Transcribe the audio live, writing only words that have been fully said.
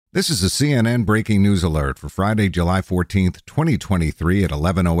This is a CNN breaking news alert for Friday, July 14th, 2023 at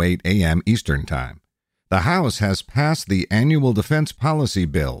 11:08 a.m. Eastern Time. The House has passed the annual defense policy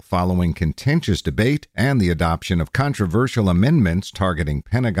bill following contentious debate and the adoption of controversial amendments targeting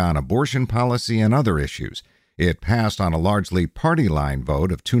Pentagon abortion policy and other issues. It passed on a largely party line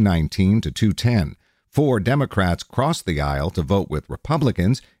vote of 219 to 210. 4 Democrats crossed the aisle to vote with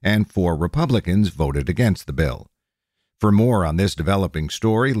Republicans, and 4 Republicans voted against the bill. For more on this developing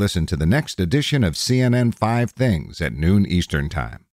story, listen to the next edition of CNN 5 Things at noon Eastern Time.